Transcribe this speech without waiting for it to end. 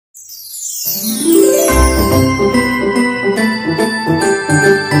పనిచేసేవారు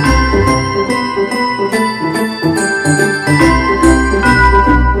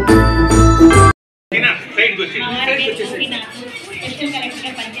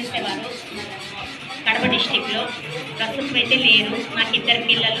కడప డిస్టిక్లో. ప్రస్తుతం అయితే లేరు. నాకు ఇద్దరు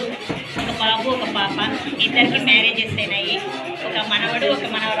పిల్లలు, ఒక బాబు ఒక పాప. ఇద్దరికి మ్యారేజెస్ అయినాయి. ఒక మనవడు ఒక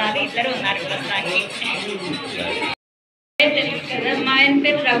మనవరాలు ఇద్దరు ఉన్నారు ప్రస్తుతానికి. మా ఆయన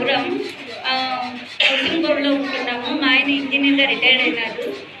పేరు రఘురామ్. కుటుంబంలో ఉంటున్నాము. మా ఆయన ఇంజనీర్గా రిటైర్డ్ అయినారు.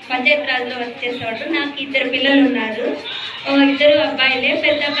 పంచాయత్ రాజ్లో వర్క్ చేసేవాడు. నాకు ఇద్దరు పిల్లలు ఉన్నారు. ఇద్దరు అబ్బాయిలే.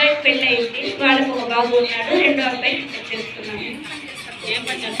 పెద్ద అబ్బాయికి పెళ్ళి అయింది. వాళ్ళకు ఒక బాబు ఉన్నాడు. రెండో అబ్బాయి చేస్తున్నాము.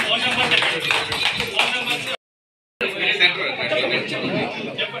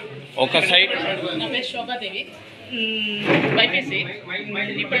 ఒక సైడ్ నా పేరు శోభాదేవి, బైపీసీ.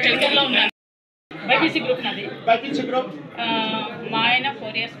 ఇప్పుడు చెల్కల్లో ఉన్నాను. బైపీసీ గ్రూప్ నాది. BiPC group. మా ఆయన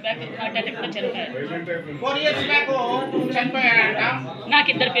 4 years బ్యాక్ హార్ట్ అటాక్తో చనిపోయారు. 4 years బ్యాక్ చనిపోయారంట. నాకు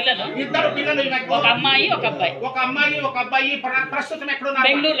ఇద్దరు పిల్లలు. ఒక అమ్మాయి ఒక అబ్బాయి. ఒక అమ్మాయి ఒక అబ్బాయి. ప్రస్తుతం ఎక్కడ ఉన్నారు?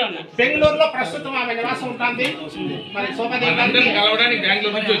 బెంగళూరులో ఉన్నారు. బెంగళూరులో ప్రస్తుతం ఆమె నివాసం ఉంటుంది. మరి శోభాదేవి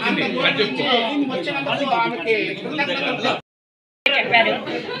వచ్చినందుకు ఆమెకి చెప్పారు.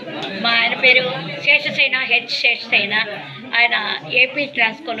 మా ఆయన పేరు శేషసేన, శేషసేన. ఆయన ఏపీ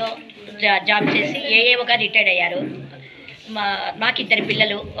ట్రాన్స్కోలో జాబ్ చేసి ఏఏఓగా రిటైర్డ్ అయ్యారు. మాకు ఇద్దరు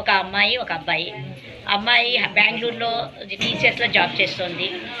పిల్లలు, ఒక అమ్మాయి ఒక అబ్బాయి. అమ్మాయి బెంగళూరులో టీసీఎస్లో జాబ్ చేస్తుంది.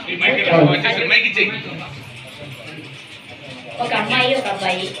 ఒక అమ్మాయి ఒక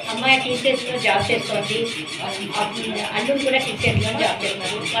అబ్బాయి. అమ్మాయి టీసీఎస్లో జాబ్ చేస్తుంది. అల్లుడు కూడా టీసీఎస్లో జాబ్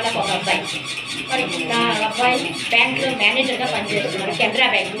చేస్తున్నారు. వాళ్ళకు ఒక అబ్బాయి. మరి నా అబ్బాయి బ్యాంక్లో మేనేజర్గా పనిచేస్తున్నారు. కెనరా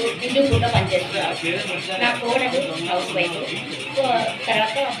బ్యాంకు హిందూపూర్లో పనిచేస్తున్నారు. నా కోడలు హౌస్ వైఫ్.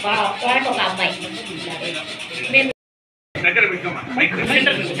 తర్వాత వాళ్ళకు ఒక అమ్మాయి. మేము నా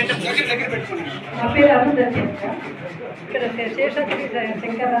పేరు అరుంధతి. ఇక్కడ శేషగిరి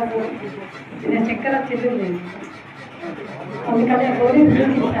శంకరరావు శంకర చెల్లెలు. అందుకని పోలీసు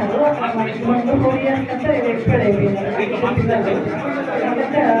చూపించారు. అక్కడ 4 years కంటే ఎక్స్పైర్ అయిపోయినారు. కాబట్టి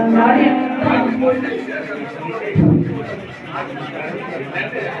నాడి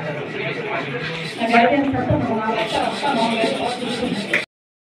గైడెన్స్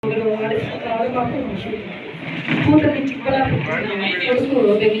కూతుర్ని చిక్కలాపురం కొడుకు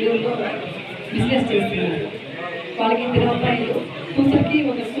బెంగళూరులో బిజినెస్ చేస్తున్నారు. వాళ్ళకి ఇద్దరు అబ్బాయిలు. కూతురికి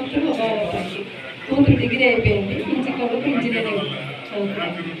ఒక కూతురు ఒక అబ్బాయికి. కూతురు డిగ్రీ అయిపోయింది. ఇంటి కొడుకు ఇంజనీరింగ్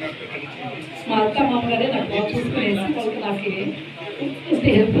చదువుతున్నారు. మా అత్త మామగారే నాకు బాగా చూసుకునేసి వాళ్ళకి నాకు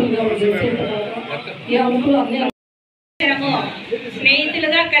హెల్ప్ఫుల్గా ఉండేసి ఏ అనుకూలం అన్నీ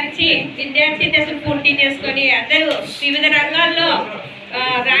స్నేహితులుగా కలిసి విద్యార్థి దశను పూర్తి చేసుకొని అందరూ వివిధ రంగాల్లో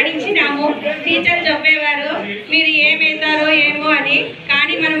రాణించినాము. టీచర్లు చెప్పేవారు మీరు ఏమవుతారో ఏమో అని.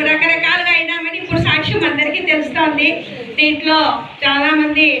 కానీ మనం రకరకాలుగా అయినామని ఇప్పుడు సాక్ష్యం అందరికీ తెలుస్తోంది. దీంట్లో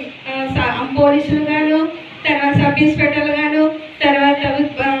చాలామంది పోలీసులు గాను, తర్వాత సబ్ ఇన్స్పెక్టర్లు గాను, తర్వాత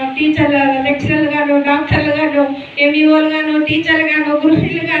టీచర్ల లెక్చరర్లు గాను, డాక్టర్లు గాను, ఎంఈఓలు గాను, టీచర్లు గాను,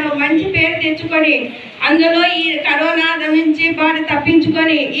 గృహిణులు గాను మంచి పేరు తెచ్చుకొని అందులో ఈ కరోనా నుంచి బాగా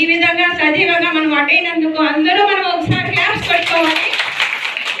తప్పించుకొని ఈ విధంగా సజీవంగా మనం అటైనందుకు అందరూ మనం ఒకసారి క్లాప్స్ పెట్టుకోవాలి.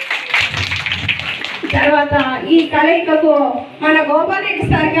 తర్వాత ఈ కలయికకు మన గోపాలరెడ్డి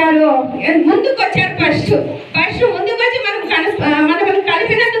సార్ గారు ముందుకు వచ్చారు. ఫస్ట్ ముందుకు వచ్చి మనం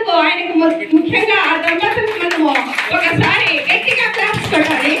కలిపినందుకు ఆయనకు ముఖ్యంగా ఆ దంపతులకు మనము ఒకసారి గట్టిగా క్లాప్స్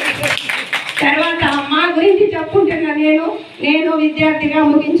పెట్టాలి. తర్వాత మా గురించి చెప్పుకుంటున్నా. నేను విద్యార్థిగా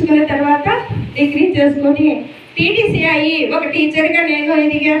ముగించుకున్న తర్వాత డిగ్రీ చేసుకొని టీటీసీ అయ్యి ఒక టీచర్గా నేను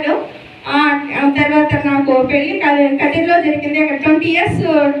ఎదిగాను. తర్వాత నాకు పెళ్ళి కదిరిలో జరిగింది. అక్కడ 20 years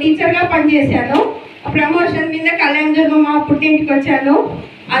టీచర్గా పనిచేశాను. ప్రమోషన్ మీద కళ్యాణదుర్గం మా పుట్టింటికి వచ్చాను.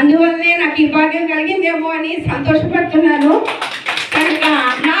 అందువల్లనే నాకు ఈ భాగ్యం కలిగిందేమో అని సంతోషపడుతున్నాను. కనుక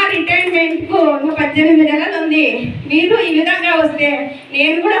నా రిటైర్మెంట్కు 18 నెలలు ఉంది. మీరు ఈ విధంగా వస్తే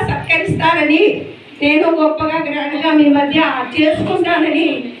నేను కూడా సత్కరిస్తానని, నేను గొప్పగా గ్రాండ్గా మీ మధ్య చేసుకుంటానని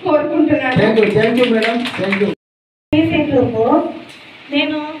కోరుకుంటున్నాను.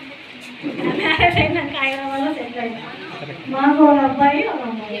 నేను మ్యారేజ్ అయినాక హైదరాబాద్లో సెటిల్ అయినా. మాకు ఒక అబ్బాయి ఒక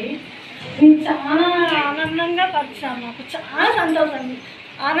అమ్మాయి. మేము చాలా ఆనందంగా పరిచాము. నాకు చాలా సంతోషం.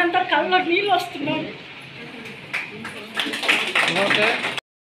 ఆనందం కళ్ళ నీళ్ళు వస్తున్నాయి.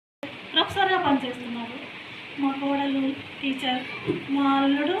 ప్రొఫెసర్గా పనిచేస్తున్నారు. మా కోడలు టీచర్, మా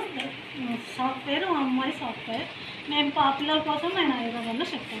అల్లుడు సాఫ్ట్వేర్, మా అమ్మాయి సాఫ్ట్వేర్. మేము పిల్లల కోసం నేను హైదరాబాద్లో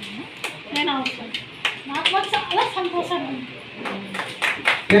షిఫ్ట్ అయ్యాను. నేను అవసరం నాకు చాలా సంతోషంగా ఉంది.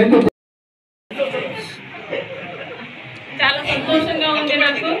 చాలా సంతోషంగా ఉంది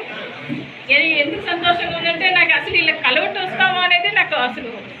నాకు. ఎందుకు సంతోషంగా ఉందంటే నాకు అసలు ఇలా కలవటం వస్తామా అనేది నాకు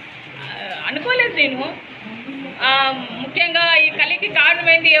అసలు అనుకోలేదు నేను. ముఖ్యంగా ఈ కలికి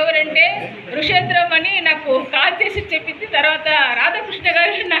కారణమైంది ఎవరంటే ఋషేంద్రం అని నాకు కాల్ చేసి చెప్పింది. తర్వాత రాధాకృష్ణ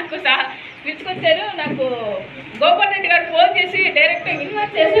గారు నాకు పిలుచుకొచ్చారు. నాకు గోపాల్ రెడ్డి గారు ఫోన్ చేసి డైరెక్ట్గా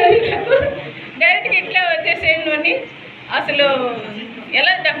ఇన్వైట్ చేశారు. నాకు డైరెక్ట్గా ఇట్లా వచ్చేసేయండి అని. అసలు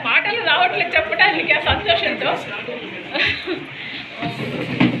ఎలా నాకు మాటలు రావట్లేదు చెప్పడానికి ఆ సంతోషంతో.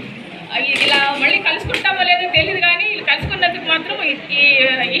 ఇలా మళ్ళీ కలుసుకుంటామో లేదో తెలియదు, కానీ కలుసుకున్నందుకు మాత్రం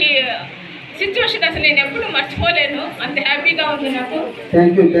ఈ సిచ్యువేషన్ అసలు నేను ఎప్పుడు మర్చిపోలేను. అంత హ్యాపీగా ఉంది నాకు.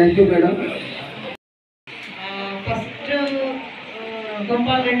 Thank you madam. First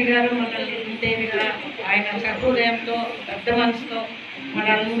Gopal Reddy గారు మనల్ని ఇంతేవిగా ఆయన సహృదయంతో పెద్ద మనసుతో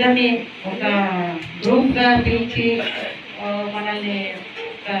మనందరినీ ఒక గ్రూప్గా పిలిచి మనల్ని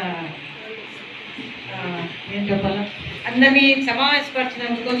ఏం చెప్పాలా అందరినీ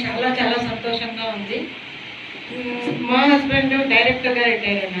సమావేశపరిచినందుకు చాలా చాలా సంతోషంగా ఉంది. మా హస్బెండ్ డైరెక్టర్గా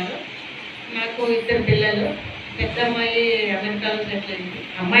రిటైర్ అయినారు. నాకు 2 పిల్లలు. పెద్ద అమ్మాయి అమెరికాలో సెటిల్ అయింది.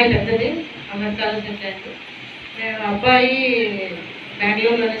 అమ్మాయి పెద్దది అమెరికాలో సెటిల్ అయింది. అబ్బాయి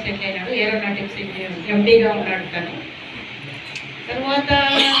బెంగళూరులోనే సెటిల్ అయినాడు. ఏరోనాటిక్స్ ఇంజనీర్ ఎండీగా ఉన్నాడు. కానీ తర్వాత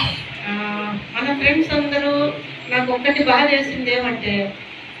మన ఫ్రెండ్స్ అందరూ నాకు ఒక్కటి బాగా చేసింది ఏమంటే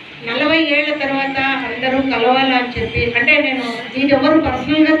 40 ఏళ్ల తర్వాత అందరూ కలవాలని చెప్పి, అంటే నేను దీని ఎవరు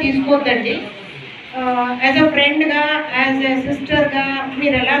పర్సనల్గా తీసుకోవద్దండి, యాజ్ అ ఫ్రెండ్గా యాజ్ ఎ సిస్టర్గా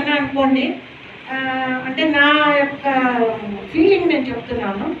మీరు ఎలాగా అనుకోండి. అంటే నా యొక్క ఫీలింగ్ నేను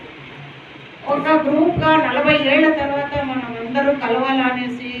చెప్తున్నాను. ఒక గ్రూప్గా 40 ఏళ్ల తర్వాత మనం అందరూ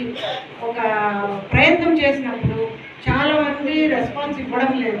కలవాలనేసి ఒక ప్రయత్నం చేసినప్పుడు చాలామంది రెస్పాన్స్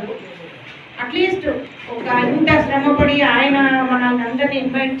ఇవ్వడం లేదు. అట్లీస్ట్ ఒక ఇంత శ్రమపడి ఆయన మనల్ని అందరినీ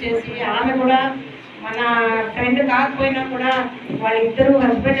ఇన్వైట్ చేసి, ఆమె కూడా మన ఫ్రెండ్ కాకపోయినా కూడా వాళ్ళిద్దరూ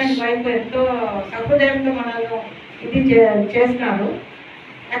హస్బెండ్ అండ్ వైఫ్ ఎంతో సహృదయంతో మనల్ని ఇది చేస్తున్నారు.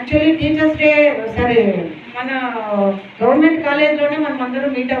 యాక్చువల్లీ టీచర్స్ డే సరే మన గవర్నమెంట్ కాలేజ్లోనే మనం అందరూ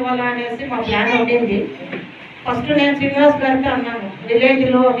మీట్ అవ్వాలా అనేసి మా ప్లాన్ ఉండింది. ఫస్ట్ నేను శ్రీనివాస్ గారికి అన్నాను,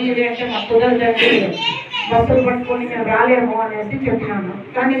 విలేజ్లో అవి ఇవి అంటే మాకు కుదరదండి, బస్సులు పట్టుకొని మేము రాలేము అనేసి చెప్పినాను.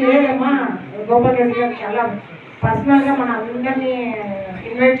 కానీ లేదమ్మా, గోపాల్ రెడ్డి గారు చాలా పర్సనల్గా మన అందరినీ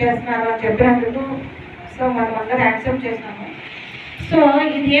ఇన్వైట్ చేస్తున్నారు అని చెప్పినందుకు సో మనం అందరూ యాక్సెప్ట్ చేసినాము. సో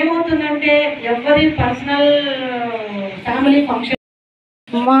ఇది ఏమవుతుందంటే ఎవరి పర్సనల్ ఫ్యామిలీ ఫంక్షన్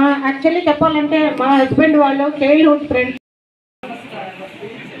యాక్చువల్లీ చెప్పాలంటే మా హస్బెండ్ వాళ్ళు చైల్డ్హుడ్ ఫ్రెండ్స్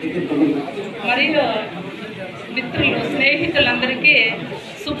మరియు మిత్రులు స్నేహితులందరికీ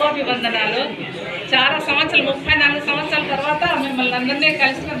శుభాభివందనాలు. చాలా సంవత్సరాలు 34 సంవత్సరాల తర్వాత మిమ్మల్ని అందరినీ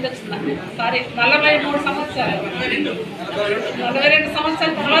కలిసినందుకు 43 సంవత్సరాలు 42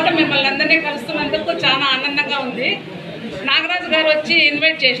 సంవత్సరాల తర్వాత మిమ్మల్ని అందరినీ కలుస్తున్నందుకు చాలా ఆనందంగా ఉంది. నాగరాజు గారు వచ్చి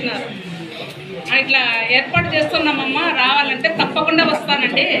ఇన్వైట్ చేసినారు, ఇట్లా ఏర్పాటు చేస్తున్నామమ్మా రావాలంటే తప్పకుండా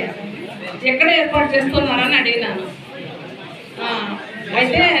వస్తానండి, ఎక్కడ ఏర్పాటు చేస్తున్నారని అడిగినాను.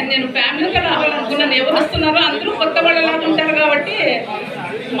 అయితే నేను ఫ్యామిలీగా రావాలనుకున్నాను. ఎవరు వస్తున్నారో అందరూ కొత్త వాళ్ళలాగా ఉంటారు కాబట్టి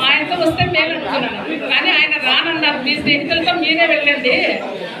మా ఆయనతో వస్తే మేలు అనుకున్నాను. కానీ ఆయన రానన్నారు, మీ స్నేహితులతో మీరే వెళ్ళండి,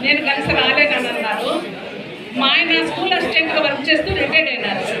 నేను కలిసి రాలేనని అన్నారు. మా ఆయన స్కూల్ అసిస్టెంట్గా వర్క్ చేస్తూ రిటైర్డ్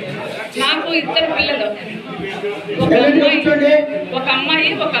అయినారు. నాకు 2 పిల్లలు, ఒక అమ్మాయి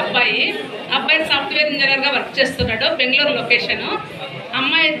ఒక అబ్బాయి. అబ్బాయి సాఫ్ట్వేర్ ఇంజనీర్గా వర్క్ చేస్తున్నాడు, బెంగళూరు లొకేషను.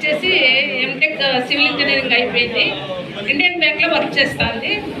 అమ్మాయి వచ్చేసి ఎంటెక్ సివిల్ ఇంజనీరింగ్ అయిపోయింది, ఇండియన్ బ్యాంక్లో వర్క్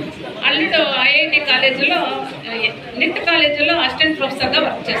చేస్తుంది. అల్లుడు ఐఐటి కాలేజీలో నిట్ కాలేజీలో అసిస్టెంట్ ప్రొఫెసర్గా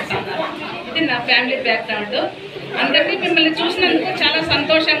వర్క్ చేస్తున్నారు. ఇది నా ఫ్యామిలీ బ్యాక్గ్రౌండ్. అందరికీ మిమ్మల్ని చూసినందుకు చాలా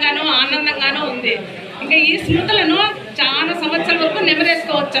సంతోషంగానూ ఆనందంగానూ ఉంది. ఇంకా ఈ స్మృతులను చాలా సంవత్సరాల వరకు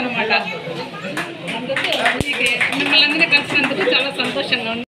నెమరేసుకోవచ్చు అనమాట. అందుకే మిమ్మల్ని అందరినీ కలిసినందుకు చాలా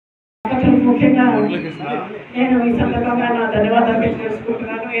సంతోషంగా ఉంది. ముఖ్యంగా నేను ఈ సందర్భంగా నా ధన్యవాదాలు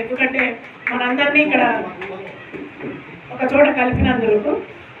తెలుసుకుంటున్నాను. ఎందుకంటే మనందరినీ ఇక్కడ ఒక చోట కలిపినందుకు.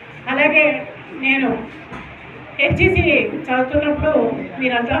 అలాగే నేను హెచ్ఈసి చదువుతున్నప్పుడు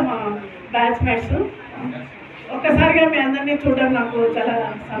మీరంతా మా బ్యాచ్మేట్స్. ఒక్కసారిగా మీ అందరినీ చూడడం నాకు చాలా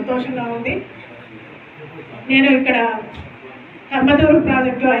సంతోషంగా ఉంది. నేను ఇక్కడ కర్మదూరు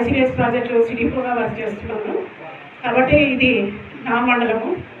ప్రాజెక్టు ఐసిడిఎస్ ప్రాజెక్టు సిడిపోగా వర్క్ చేస్తున్నాను కాబట్టి ఇది నా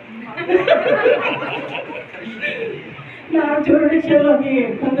మండలము. నా జ్యూరిడిక్షన్లోకి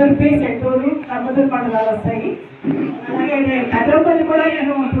కొందరికి సెంటూరు కర్మదూరు మండలాలు వస్తాయి. అలాగే హైదరాబాద్ కూడా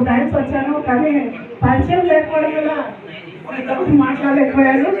నేను 2 times వచ్చాను, కానీ పరిచయం లేకపోవడం వల్ల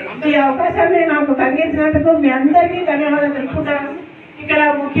మాట్లాడలేకపోయాను. ఈ అవకాశాన్ని నాకు కలిగించినందుకు మీ అందరికీ ధన్యవాదాలు తెలుపుకుంటాను. ఇక్కడ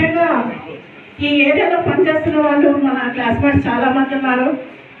ముఖ్యంగా ఈ ఏరియాలో పనిచేస్తున్న వాళ్ళు మన క్లాస్మేట్స్ చాలా మంది ఉన్నారు.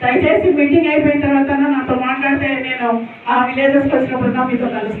 దయచేసి మీటింగ్ అయిపోయిన తర్వాత నాతో మాట్లాడితే నేను ఆ విలేజెస్కి వచ్చినప్పుడు మీతో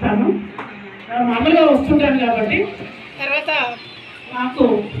కలుస్తాను. మామూలుగా వస్తుంటాను కాబట్టి. తర్వాత నాకు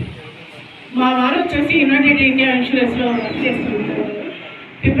మా వారు వచ్చేసి యునైటెడ్ ఇండియా ఇన్సూరెన్స్లో వర్క్ చేస్తుంటారు.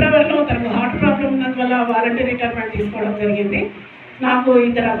 ఫిబ్రవరిలో తనకు హార్ట్ ప్రాబ్లం ఉన్నందువల్ల వాలంటీర్ రిటైర్మెంట్ తీసుకోవడం జరిగింది. నాకు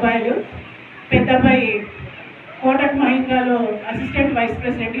 2 అబ్బాయిలు. పెద్ద అబ్బాయి కోటక్ మహీంద్రాలో అసిస్టెంట్ వైస్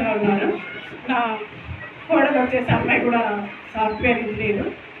ప్రెసిడెంట్గా ఉన్నారు. నా కోడలు వచ్చేసి అమ్మాయి కూడా సాఫ్ట్వేర్ ఇంజనీరు.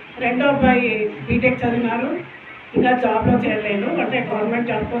 రెండో అబ్బాయి బీటెక్ చదివినారు, ఇంకా జాబ్లో చేరలేదు, అంటే గవర్నమెంట్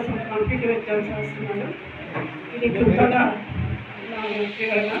జాబ్ కోసం కాంపిటేటివ్ ఎగ్జామ్స్ వస్తున్నారు. ఇది క్లుప్తంగా నా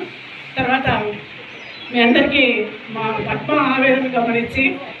వివరణ. తర్వాత మీ అందరికీ మా పద్మ ఆవేదన గమనించి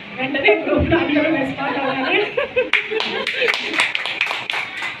వెంటనే గ్రూప్లో అందరూ రెస్పాండ్ అవ్వాలి.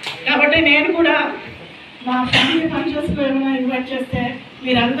 కాబట్టి నేను కూడా మా ఫ్యామిలీ ఫంక్షన్స్లో ఏమైనా ఇన్వైట్ చేస్తే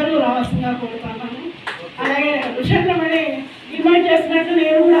మీరందరూ రావాల్సిందిగా కోరుతున్నాను. అలాగే విషయంలోనే ఇన్వైట్ చేసినట్టు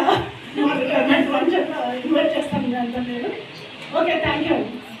నేను కూడా మా రిటైర్మెంట్ ఫంక్షన్లో ఇన్వైట్ చేస్తాను మీ అందరూ. నేను okay, thank you.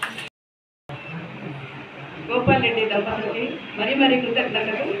 Gopal Reddy దంపతులకి మరీ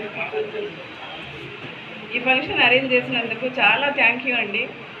కృతజ్ఞతలు. ఈ ఫంక్షన్ అరేంజ్ చేసినందుకు చాలా థ్యాంక్ యూ అండి.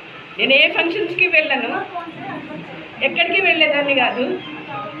 నేను ఏ ఫంక్షన్స్కి వెళ్ళను, ఎక్కడికి వెళ్ళేదాన్ని కాదు.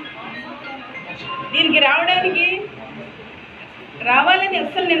 దీనికి రావాలని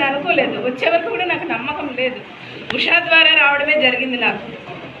అస్సలు నేను అనుకోలేదు. వచ్చే వరకు కూడా నాకు నమ్మకం లేదు. ఉషా ద్వారా రావడమే జరిగింది. నాకు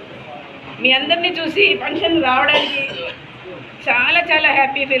మీ అందరినీ చూసి ఫంక్షన్ రావడానికి చాలా చాలా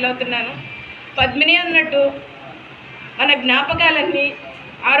హ్యాపీ ఫీల్ అవుతున్నాను. పద్మిని అన్నట్టు మన జ్ఞాపకాలన్నీ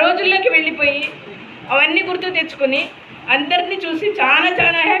ఆ రోజుల్లోకి వెళ్ళిపోయి అవన్నీ గుర్తు తెచ్చుకొని అందరినీ చూసి చాలా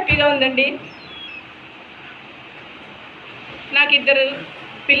చాలా హ్యాపీగా ఉందండి. నాకు 2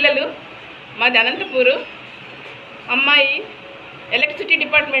 పిల్లలు. మాది అనంతపూరు. అమ్మాయి ఎలక్ట్రిసిటీ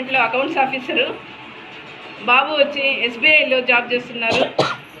డిపార్ట్మెంట్లో అకౌంట్స్ ఆఫీసరు, బాబు వచ్చి ఎస్బీఐలో జాబ్ చేస్తున్నారు.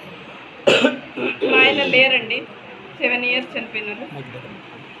 మా ఆయన లేరండి, 7 ఇయర్స్ చనిపోయినారు.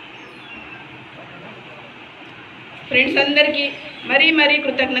 ఫ్రెండ్స్ అందరికీ మరీ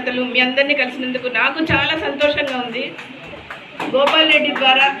కృతజ్ఞతలు. మీ అందరినీ కలిసినందుకు నాకు చాలా సంతోషంగా ఉంది. గోపాల్ రెడ్డి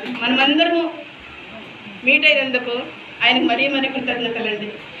ద్వారా మనమందరము మీట్ అయినందుకు ఆయనకు మరీ కృతజ్ఞతలండి.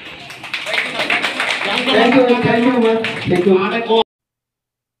 Thank you.